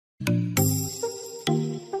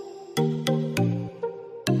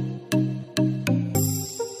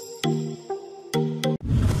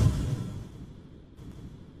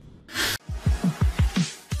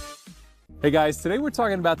Hey guys, today we're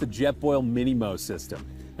talking about the Jetboil MiniMo system.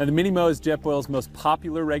 Now the MiniMo is Jetboil's most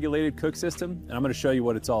popular regulated cook system, and I'm going to show you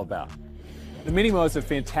what it's all about. The MiniMo is a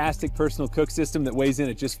fantastic personal cook system that weighs in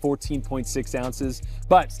at just 14.6 ounces,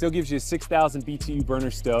 but still gives you a 6,000 BTU burner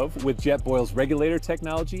stove with Jetboil's regulator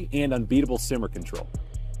technology and unbeatable simmer control.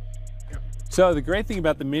 So the great thing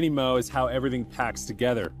about the MiniMo is how everything packs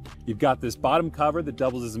together. You've got this bottom cover that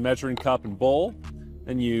doubles as a measuring cup and bowl.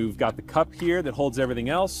 And you've got the cup here that holds everything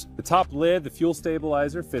else. The top lid, the fuel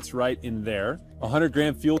stabilizer, fits right in there. A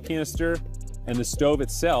 100-gram fuel canister and the stove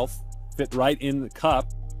itself fit right in the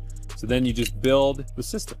cup. So then you just build the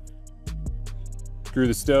system. Screw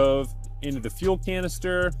the stove into the fuel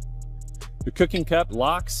canister. The cooking cup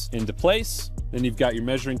locks into place. Then you've got your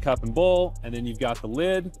measuring cup and bowl, and then you've got the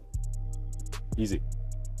lid. Easy.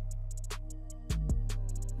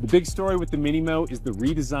 The big story with the MiniMo is the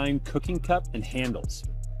redesigned cooking cup and handles.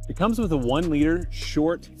 It comes with a 1 liter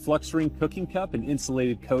short flux ring cooking cup and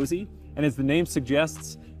insulated cozy, and as the name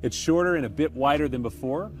suggests, it's shorter and a bit wider than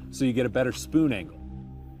before, so you get a better spoon angle.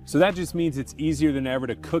 So that just means it's easier than ever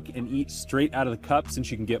to cook and eat straight out of the cup since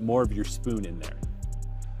you can get more of your spoon in there.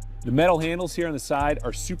 The metal handles here on the side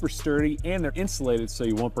are super sturdy and they're insulated so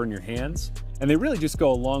you won't burn your hands, and they really just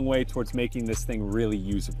go a long way towards making this thing really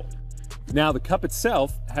usable. Now the cup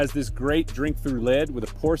itself has this great drink-through lid with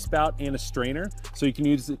a pour spout and a strainer, so you can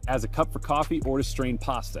use it as a cup for coffee or to strain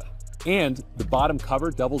pasta. And the bottom cover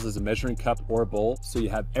doubles as a measuring cup or a bowl, so you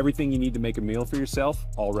have everything you need to make a meal for yourself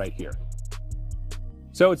all right here.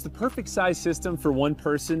 So it's the perfect size system for one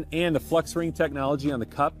person, and the flux ring technology on the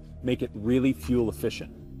cup make it really fuel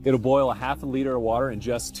efficient. It'll boil a half a liter of water in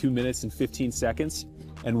just 2 minutes and 15 seconds,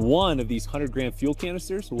 and one of these 100-gram fuel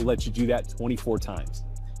canisters will let you do that 24 times.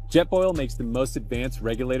 Jetboil makes the most advanced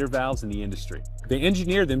regulator valves in the industry. They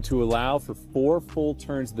engineered them to allow for 4 full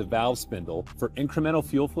turns of the valve spindle for incremental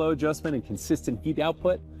fuel flow adjustment and consistent heat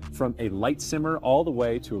output from a light simmer all the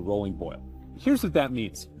way to a rolling boil. Here's what that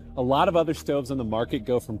means. A lot of other stoves on the market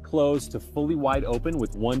go from closed to fully wide open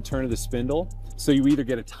with 1 turn of the spindle, so you either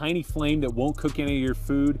get a tiny flame that won't cook any of your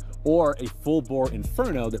food or a full bore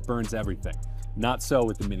inferno that burns everything. Not so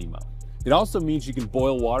with the MiniMo. It also means you can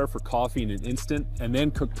boil water for coffee in an instant and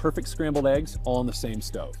then cook perfect scrambled eggs all on the same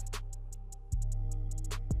stove.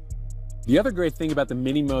 The other great thing about the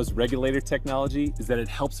MiniMo's regulator technology is that it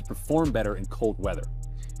helps it perform better in cold weather.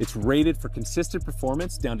 It's rated for consistent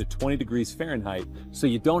performance down to 20 degrees Fahrenheit, so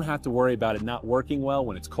you don't have to worry about it not working well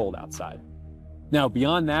when it's cold outside. Now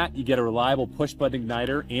beyond that, you get a reliable push-button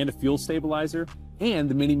igniter and a fuel stabilizer, and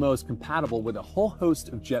the MiniMo is compatible with a whole host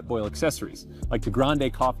of Jetboil accessories, like the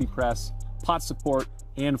Grande coffee press, pot support,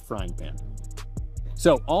 and frying pan.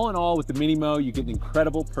 So all in all, with the MiniMo, you get an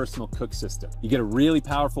incredible personal cook system. You get a really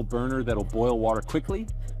powerful burner that'll boil water quickly,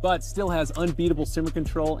 but still has unbeatable simmer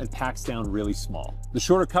control and packs down really small. The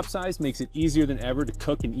shorter cup size makes it easier than ever to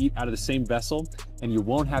cook and eat out of the same vessel, and you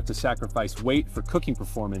won't have to sacrifice weight for cooking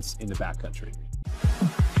performance in the backcountry.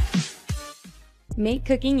 Make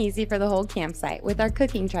cooking easy for the whole campsite with our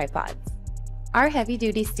cooking tripods. Our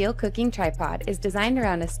heavy-duty steel cooking tripod is designed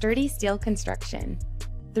around a sturdy steel construction.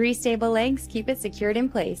 3 stable legs keep it secured in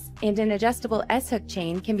place, and an adjustable S-hook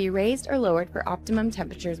chain can be raised or lowered for optimum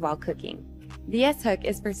temperatures while cooking. The S-hook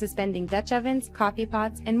is for suspending Dutch ovens, coffee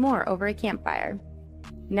pots, and more over a campfire.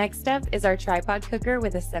 Next up is our tripod cooker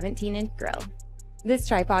with a 17-inch grill. This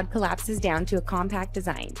tripod collapses down to a compact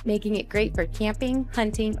design, making it great for camping,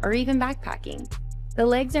 hunting, or even backpacking. The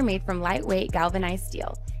legs are made from lightweight galvanized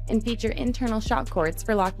steel and feature internal shock cords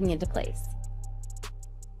for locking into place.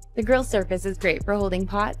 The grill surface is great for holding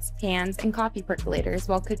pots, pans, and coffee percolators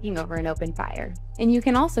while cooking over an open fire. And you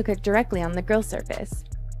can also cook directly on the grill surface.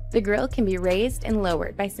 The grill can be raised and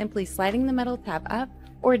lowered by simply sliding the metal tab up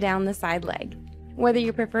or down the side leg. Whether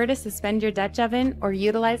you prefer to suspend your Dutch oven or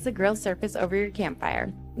utilize the grill surface over your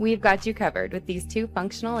campfire, we've got you covered with these 2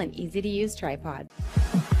 functional and easy-to-use tripods.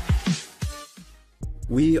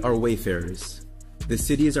 We are wayfarers. The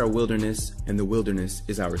city is our wilderness, and the wilderness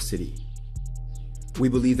is our city. We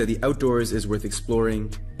believe that the outdoors is worth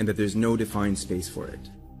exploring and that there's no defined space for it.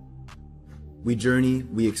 We journey,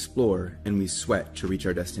 we explore, and we sweat to reach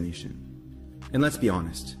our destination. And let's be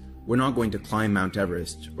honest, we're not going to climb Mount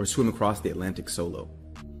Everest or swim across the Atlantic solo.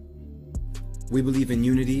 We believe in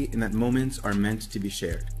unity and that moments are meant to be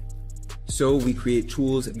shared. So we create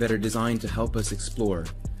tools that are designed to help us explore,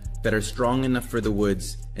 that are strong enough for the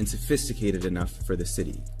woods and sophisticated enough for the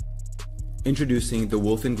city. Introducing the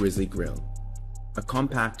Wolf & Grizzly Grill, a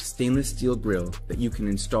compact stainless steel grill that you can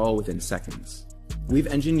install within seconds. We've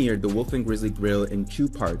engineered the Wolf & Grizzly Grill in 2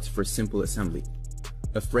 parts for simple assembly,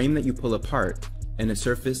 a frame that you pull apart and a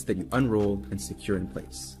surface that you unroll and secure in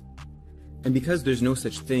place. And because there's no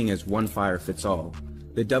such thing as one fire fits all,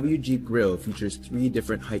 the WG grill features 3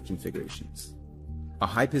 different height configurations. A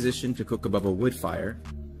high position to cook above a wood fire,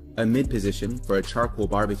 a mid position for a charcoal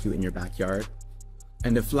barbecue in your backyard,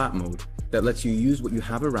 and a flat mode that lets you use what you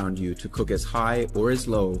have around you to cook as high or as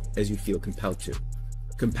low as you feel compelled to.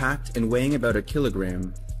 Compact and weighing about 1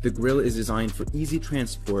 kilogram, the grill is designed for easy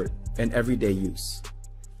transport and everyday use.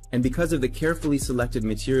 And because of the carefully selected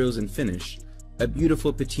materials and finish, a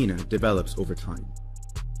beautiful patina develops over time.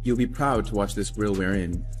 You'll be proud to watch this grill wear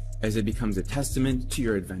in, as it becomes a testament to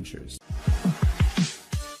your adventures.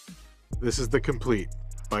 This is the Complete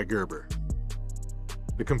by Gerber.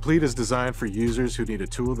 The Complete is designed for users who need a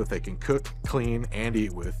tool that they can cook, clean, and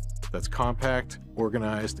eat with that's compact,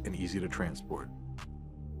 organized, and easy to transport.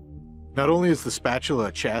 Not only is the spatula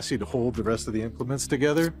a chassis to hold the rest of the implements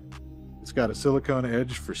together, it's got a silicone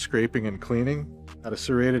edge for scraping and cleaning, got a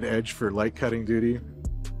serrated edge for light cutting duty,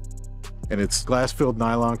 and its glass-filled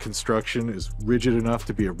nylon construction is rigid enough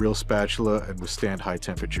to be a real spatula and withstand high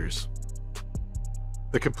temperatures.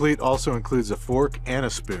 The Complete also includes a fork and a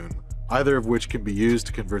spoon, either of which can be used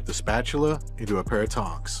to convert the spatula into a pair of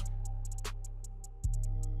tongs.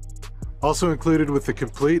 Also included with the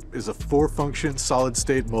Complete is a 4-function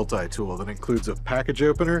solid-state multi-tool that includes a package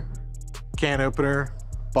opener, can opener,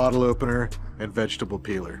 bottle opener, and vegetable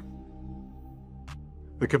peeler.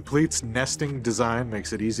 The Complete's nesting design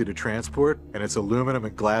makes it easy to transport, and its aluminum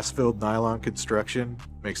and glass-filled nylon construction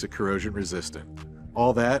makes it corrosion resistant.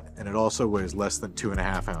 All that, and it also weighs less than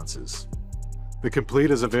 2.5 ounces. The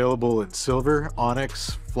Complete is available in silver,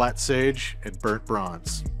 onyx, flat sage, and burnt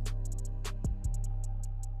bronze.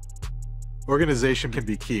 Organization can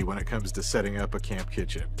be key when it comes to setting up a camp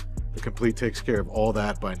kitchen. The Complete takes care of all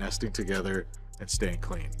that by nesting together and staying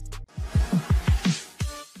clean.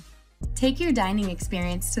 Take your dining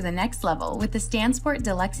experience to the next level with the Stansport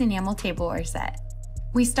Deluxe Enamel Tableware Set.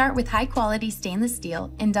 We start with high-quality stainless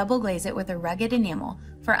steel and double glaze it with a rugged enamel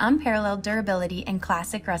for unparalleled durability and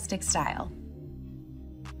classic rustic style.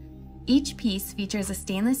 Each piece features a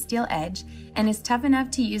stainless steel edge and is tough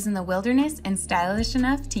enough to use in the wilderness and stylish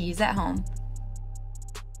enough to use at home.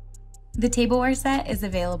 The tableware set is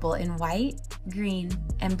available in white, green,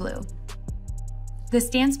 and blue. The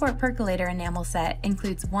Stansport Percolator Enamel Set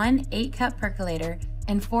includes 1 8-cup percolator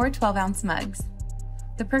and 4 12-ounce mugs.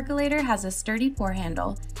 The percolator has a sturdy pour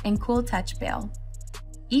handle and cool touch bail.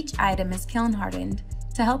 Each item is kiln hardened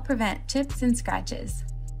to help prevent chips and scratches.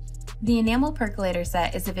 The Enamel Percolator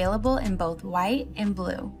Set is available in both white and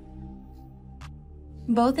blue.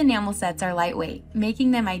 Both enamel sets are lightweight,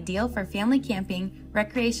 making them ideal for family camping,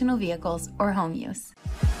 recreational vehicles, or home use.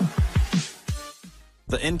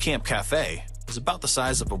 The nCamp Cafe is about the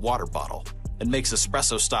size of a water bottle and makes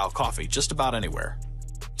espresso-style coffee just about anywhere.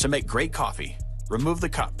 To make great coffee, remove the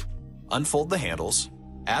cup, unfold the handles,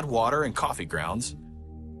 add water and coffee grounds,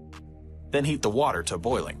 then heat the water to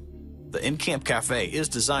boiling. The nCamp Cafe is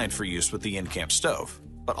designed for use with the nCamp stove,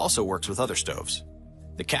 but also works with other stoves.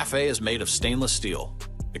 The cafe is made of stainless steel.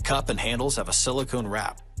 The cup and handles have a silicone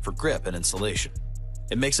wrap for grip and insulation.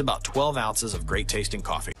 It makes about 12 ounces of great tasting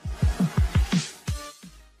coffee.